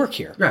 want to work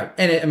here? Right.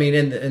 And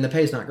and the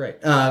pay is not great.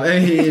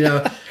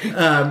 And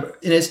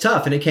it's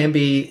tough and it can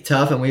be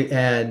tough. I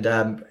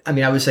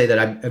would say that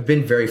I've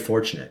been very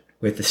fortunate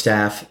with the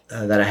staff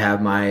that I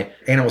have. My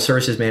animal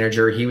services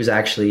manager, he was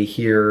actually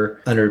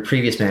here under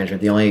previous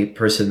management, the only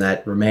person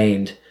that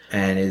remained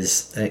and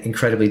is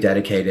incredibly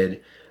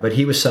dedicated. But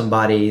he was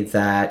somebody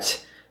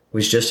that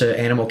was just an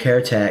animal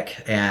care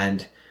tech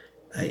and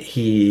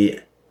he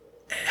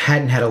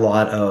hadn't had a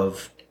lot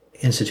of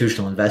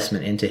institutional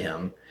investment into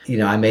him.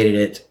 I made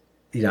it,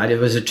 I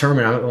was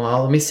determined,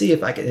 well, let me see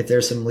if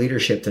there's some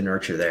leadership to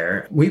nurture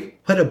there. We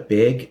put a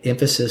big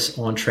emphasis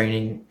on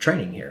training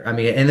here. I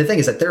mean, and the thing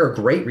is that there are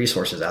great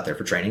resources out there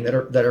for training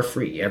that are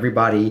free.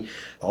 Everybody,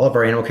 all of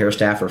our animal care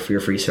staff are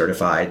Fear-Free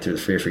certified through the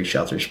Fear-Free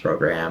Shelters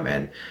program.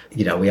 And,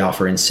 we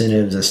offer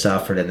incentives and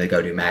stuff for them to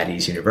go to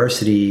Maddie's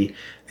University.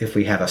 If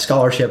we have a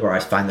scholarship or I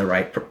find the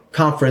right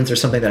conference or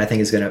something that I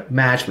think is going to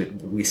match,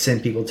 we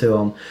send people to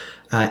them.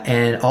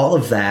 And all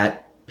of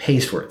that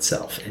pays for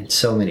itself in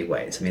so many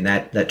ways. I mean,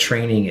 that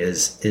training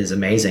is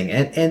amazing.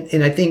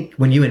 And I think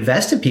when you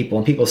invest in people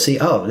and people see,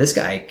 oh, this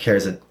guy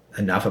cares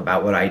enough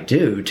about what I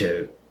do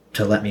to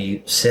let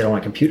me sit on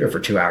a computer for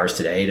 2 hours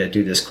today to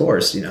do this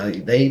course,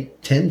 they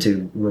tend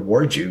to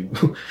reward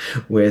you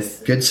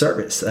with good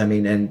service. I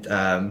mean,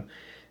 and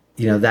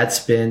that's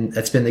been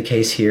the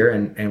case here,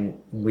 and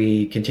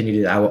we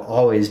continue to. I will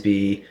always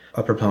be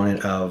a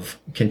proponent of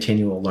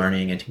continual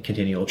learning and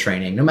continual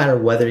training, no matter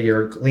whether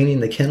you're cleaning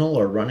the kennel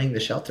or running the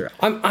shelter.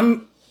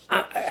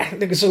 I think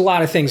there's a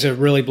lot of things that have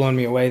really blown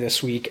me away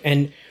this week,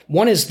 and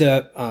one is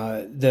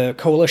the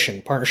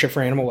coalition, Partnership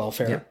for Animal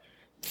Welfare. Yep.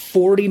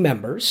 40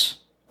 members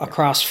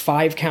across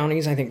 5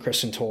 counties, I think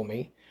Kristen told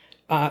me.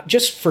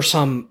 Just for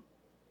some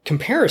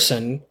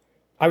comparison,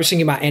 I was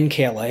thinking about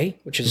NKLA,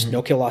 which is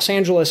No Kill Los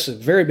Angeles, a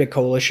very big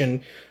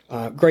coalition,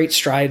 great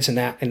strides in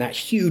that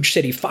huge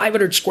city,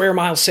 500 square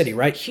mile city,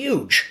 right?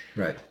 Huge.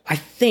 Right. I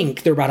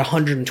think there are about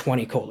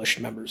 120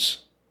 coalition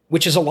members,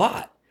 which is a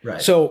lot.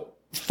 Right. So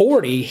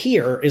 40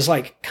 here is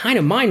like kind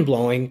of mind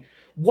blowing.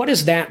 What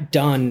has that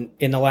done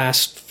in the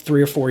last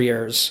 3 or 4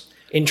 years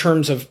in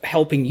terms of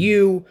helping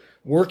you,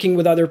 working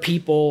with other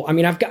people? I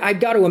mean, I've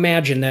got to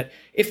imagine that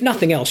if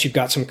nothing else, you've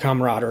got some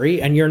camaraderie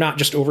and you're not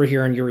just over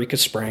here in Eureka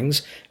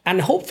Springs,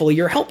 and hopefully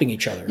you're helping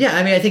each other. Yeah.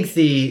 I mean, I think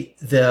the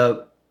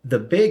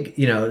big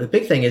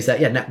thing is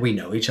that, we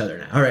know each other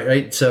now. All right.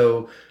 Right.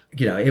 So, and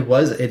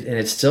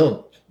it's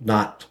still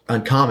not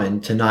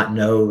uncommon to not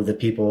know the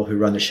people who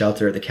run the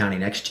shelter or the county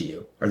next to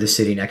you or the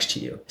city next to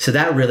you. So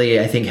that really,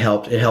 I think,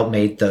 helped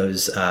make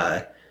those,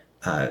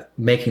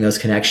 making those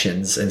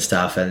connections and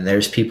stuff. And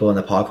there's people in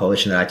the Paw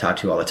Coalition that I talk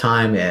to all the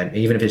time. And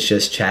even if it's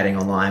just chatting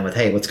online with,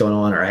 hey, what's going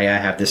on? Or, hey, I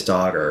have this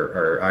dog,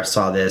 or I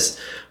saw this,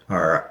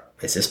 or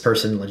is this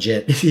person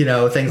legit?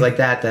 Things like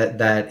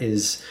that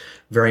is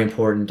very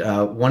important.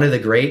 One of the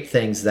great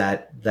things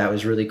that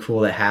was really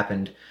cool that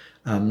happened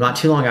not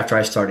too long after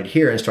I started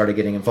here and started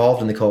getting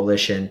involved in the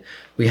coalition,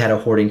 we had a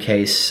hoarding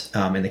case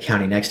in the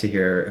county next to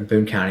here, in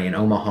Boone County in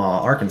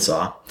Omaha,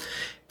 Arkansas,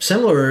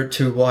 similar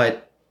to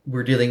what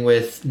we're dealing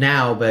with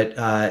now, but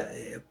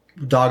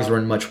dogs were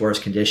in much worse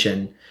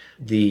condition.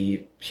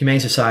 The Humane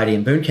Society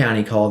in Boone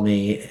County called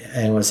me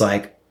and was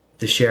like,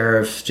 the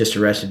sheriff just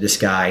arrested this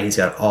guy. He's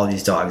got all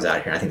these dogs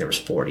out here. I think there was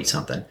 40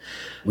 something.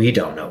 We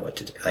don't know what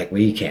to do. Like,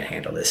 we can't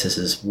handle this. This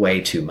is way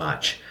too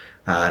much.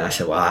 And I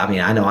said, well, I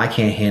mean, I know I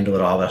can't handle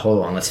it all, but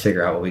hold on, let's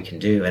figure out what we can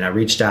do. And I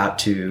reached out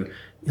to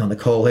the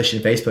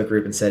coalition Facebook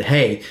group and said,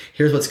 hey,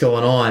 here's what's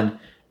going on.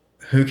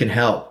 Who can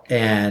help?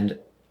 And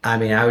I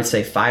mean, I would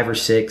say 5 or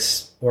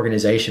 6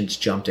 organizations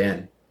jumped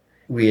in.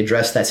 We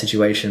addressed that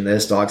situation.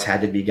 Those dogs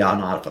had to be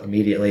gotten out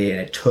immediately, and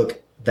it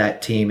took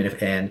that team.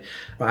 And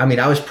I mean,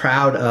 I was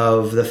proud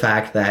of the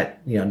fact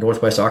that,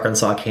 Northwest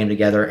Arkansas came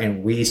together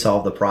and we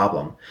solved the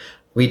problem.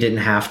 We didn't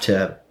have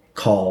to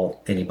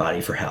call anybody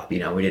for help. We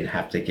didn't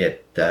have to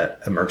get the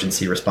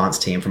emergency response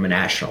team from a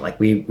national. Like,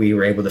 we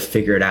were able to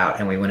figure it out,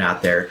 and we went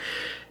out there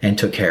and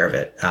took care of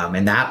it.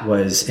 And that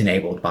was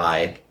enabled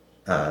by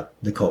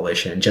the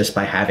coalition, just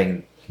by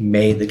having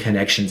made the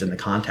connections and the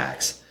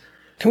contacts.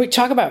 Can we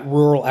talk about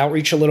rural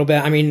outreach a little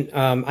bit? I mean,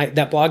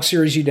 that blog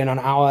series you did on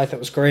OWL, I thought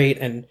was great.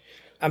 And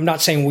I'm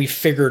not saying we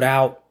figured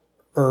out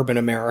urban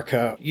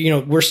America.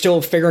 We're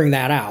still figuring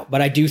that out.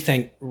 But I do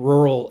think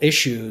rural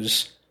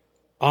issues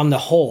on the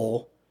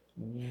whole,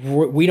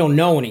 we don't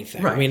know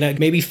anything. Right. I mean,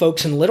 maybe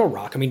folks in Little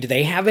Rock, do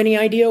they have any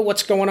idea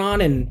what's going on?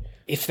 And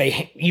if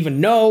they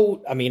even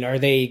know, are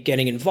they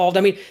getting involved?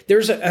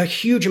 There's a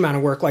huge amount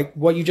of work, like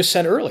what you just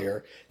said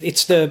earlier.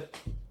 It's the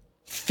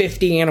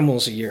 50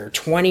 animals a year,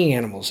 20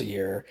 animals a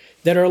year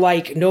that are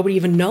like, nobody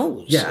even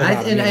knows.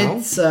 Yeah.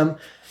 It's,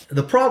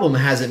 the problem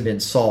hasn't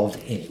been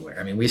solved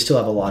anywhere. We still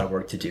have a lot of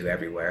work to do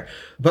everywhere,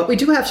 but we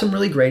do have some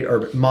really great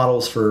urban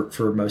models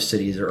for most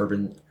cities or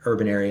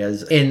urban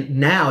areas. And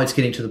now it's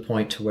getting to the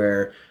point to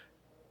where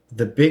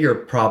the bigger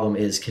problem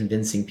is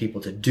convincing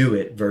people to do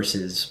it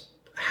versus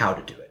how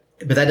to do it.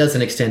 But that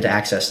doesn't extend to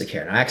access to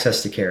care. Now,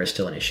 access to care is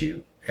still an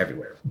issue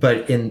everywhere.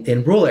 But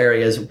in rural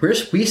areas,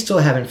 we still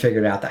haven't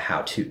figured out the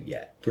how-to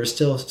yet. We're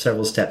still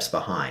several steps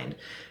behind.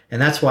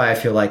 And that's why I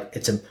feel like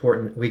it's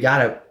important. We got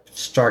to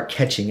start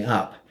catching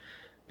up,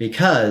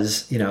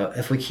 because,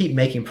 if we keep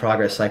making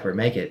progress like we're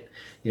making,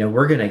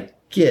 we're going to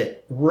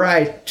get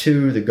right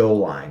to the goal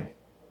line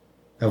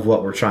of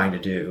what we're trying to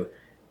do,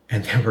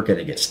 and then we're going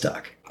to get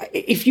stuck.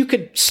 If you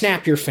could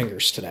snap your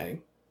fingers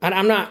today, and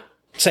I'm not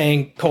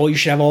saying, Cole, you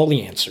should have all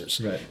the answers,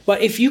 right,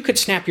 but if you could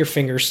snap your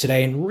fingers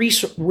today and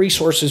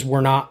resources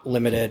were not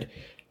limited,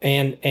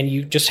 and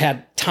you just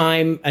had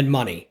time and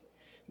money,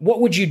 what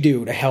would you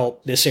do to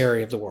help this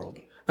area of the world?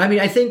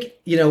 I think,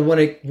 when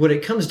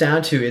it comes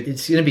down to it,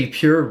 it's going to be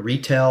pure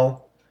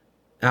retail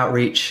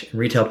outreach and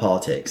retail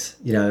politics.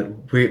 We're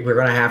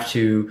going to have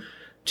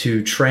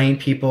to train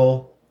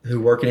people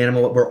who work in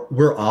animal.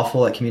 We're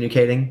awful at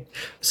communicating.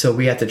 So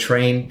we have to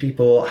train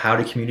people how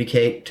to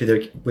communicate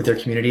with their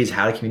communities,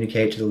 how to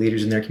communicate to the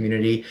leaders in their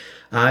community.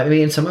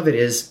 Some of it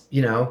is,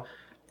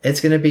 it's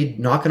going to be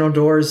knocking on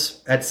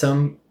doors at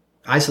some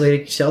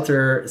isolated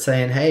shelter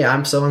saying, hey,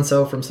 I'm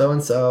so-and-so from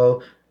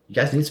so-and-so. You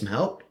guys need some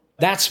help?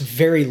 That's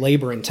very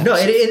labor intensive. No,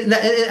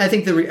 I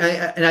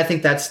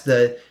think that's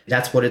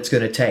what it's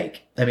going to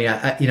take.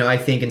 I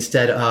think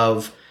instead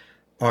of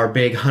our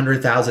big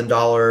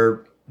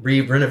 $100,000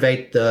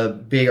 renovate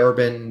the big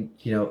urban,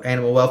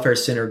 animal welfare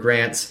center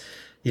grants,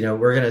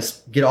 we're going to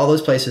get all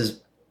those places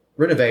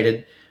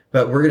renovated,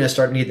 but we're going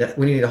to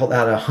we need to hold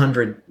out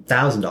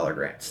 $100,000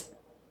 grants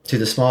to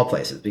the small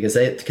places because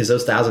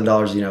those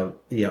 $1,000,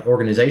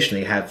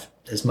 organizationally have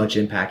as much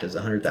impact as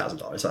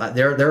 $100,000. So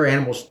there are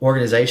animal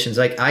organizations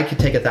like I could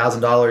take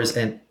 $1,000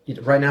 and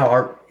right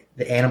now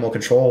the animal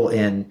control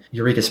in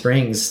Eureka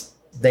Springs,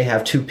 they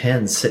have 2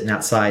 pens sitting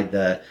outside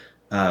the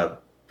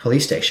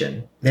police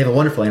station. They have a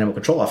wonderful animal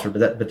control officer,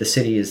 but the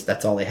city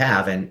that's all they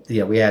have. And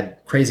we had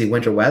crazy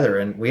winter weather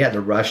and we had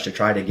to rush to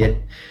try to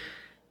get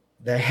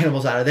the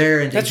animals out of there.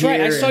 And that's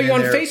right. I saw you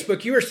on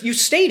Facebook. You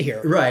stayed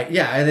here. Right.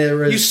 Yeah.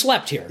 And you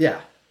slept here.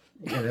 Yeah.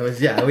 And it was,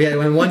 we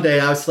had one day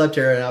I slept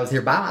here and I was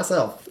here by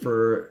myself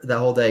for that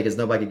whole day because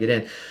nobody could get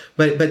in.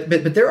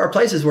 But there are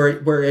places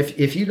where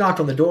if you knocked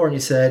on the door and you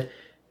said,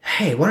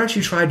 hey, why don't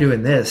you try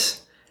doing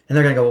this? And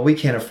they're going to go, well, we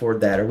can't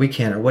afford that, or we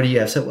can't, or what do you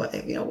have? So, well,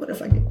 what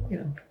if we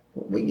can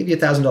give you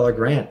 $1,000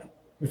 grant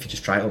if you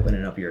just try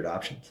opening up your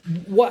adoptions.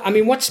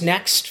 What's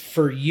next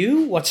for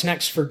you? What's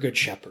next for Good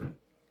Shepherd?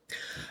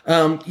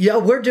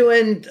 We're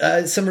doing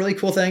some really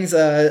cool things.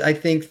 I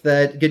think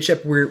that Good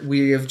Shepherd,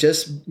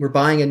 we're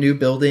buying a new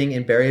building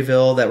in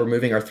Berryville that we're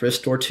moving our thrift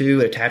store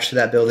to. Attached to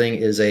that building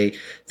is a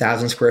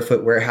 1,000 square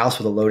foot warehouse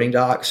with a loading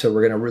dock. So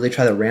we're going to really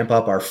try to ramp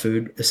up our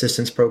food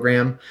assistance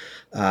program.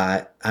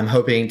 I'm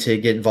hoping to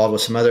get involved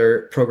with some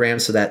other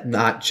programs so that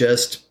not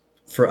just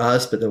for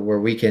us, but where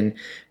we can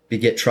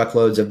get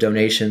truckloads of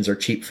donations or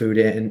cheap food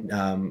in,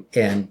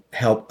 and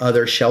help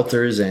other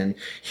shelters and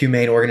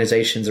humane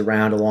organizations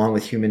around, along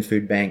with human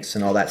food banks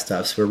and all that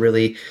stuff. So we're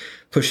really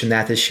pushing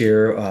that this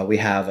year. We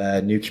have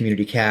a new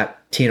community cat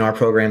TNR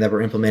program that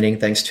we're implementing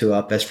thanks to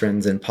a Best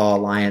Friends and Paw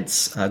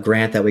Alliance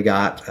grant that we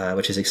got,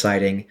 which is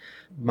exciting.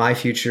 My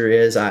future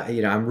is,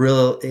 I'm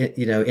real,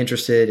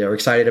 interested or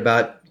excited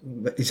about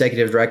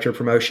executive director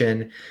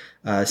promotion.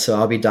 So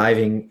I'll be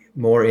diving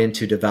more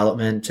into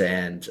development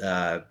and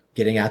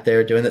getting out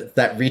there, doing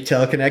that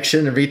retail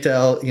connection and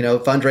retail,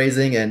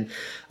 fundraising. And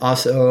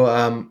also,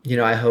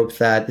 I hope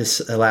that this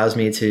allows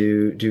me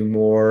to do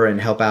more and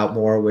help out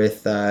more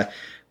with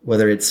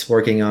whether it's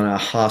working on a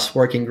HOS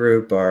working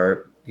group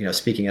or,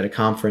 speaking at a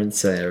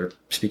conference or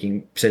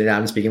sitting down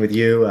and speaking with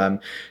you,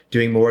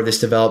 doing more of this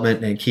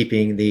development and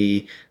keeping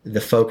the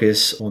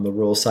focus on the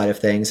rural side of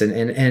things.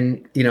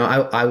 And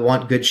I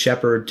want Good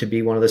Shepherd to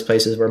be one of those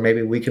places where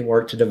maybe we can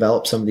work to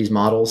develop some of these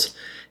models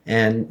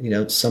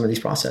and, some of these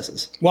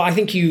processes. Well, I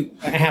think you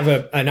have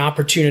an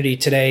opportunity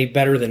today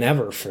better than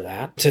ever for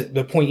that. To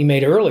the point you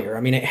made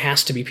earlier, it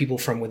has to be people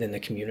from within the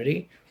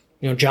community.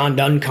 John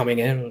Dunn coming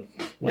in,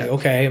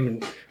 okay, who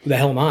the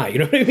hell am I? You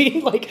know what I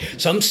mean? Like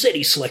some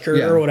city slicker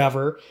or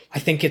whatever. I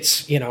think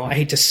it's, I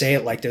hate to say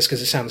it like this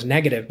because it sounds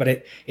negative,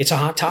 but it's a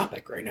hot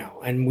topic right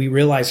now. And we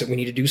realize that we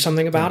need to do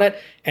something about it.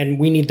 And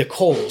we need the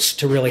Coles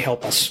to really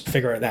help us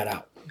figure that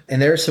out.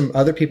 And there are some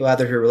other people out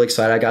there who are really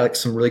excited. I got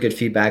some really good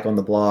feedback on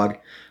the blog.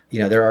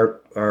 There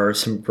are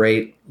some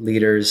great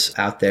leaders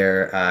out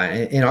there.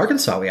 In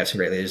Arkansas, we have some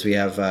great leaders. We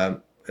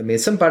have,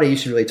 somebody you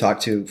should really talk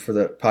to for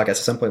the podcast at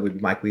some point would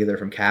be Mike Wheeler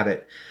from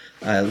Cabot,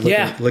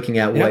 looking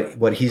at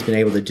what he's been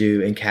able to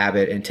do in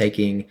Cabot and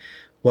taking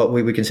what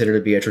we would consider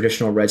to be a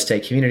traditional red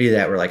state community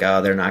that we're like,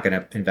 oh, they're not going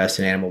to invest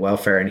in animal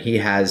welfare. And he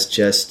has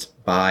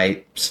just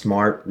by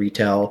smart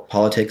retail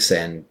politics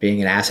and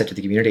being an asset to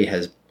the community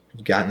has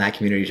gotten that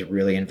community to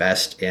really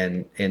invest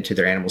into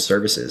their animal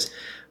services.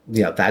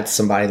 That's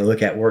somebody to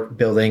look at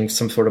building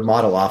some sort of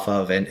model off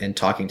of and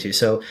talking to.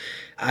 So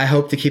I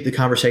hope to keep the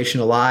conversation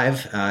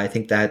alive. I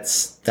think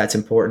that's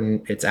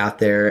important. It's out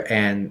there.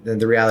 And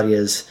the reality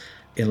is,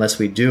 unless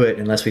we do it,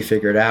 unless we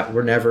figure it out,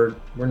 we're never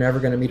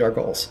going to meet our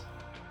goals.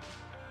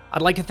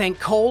 I'd like to thank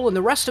Cole and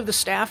the rest of the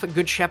staff at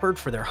Good Shepherd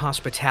for their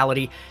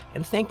hospitality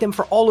and thank them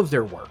for all of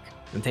their work.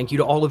 And thank you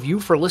to all of you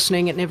for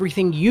listening and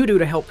everything you do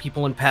to help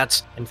people and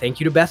pets. And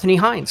thank you to Bethany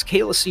Hines,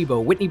 Kayla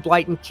Sebo, Whitney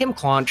Blyton, Kim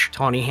Claunch,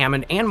 Tawny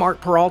Hammond, and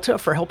Mark Peralta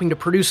for helping to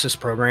produce this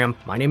program.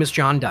 My name is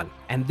John Dunn,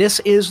 and this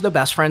is the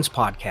Best Friends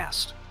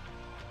Podcast.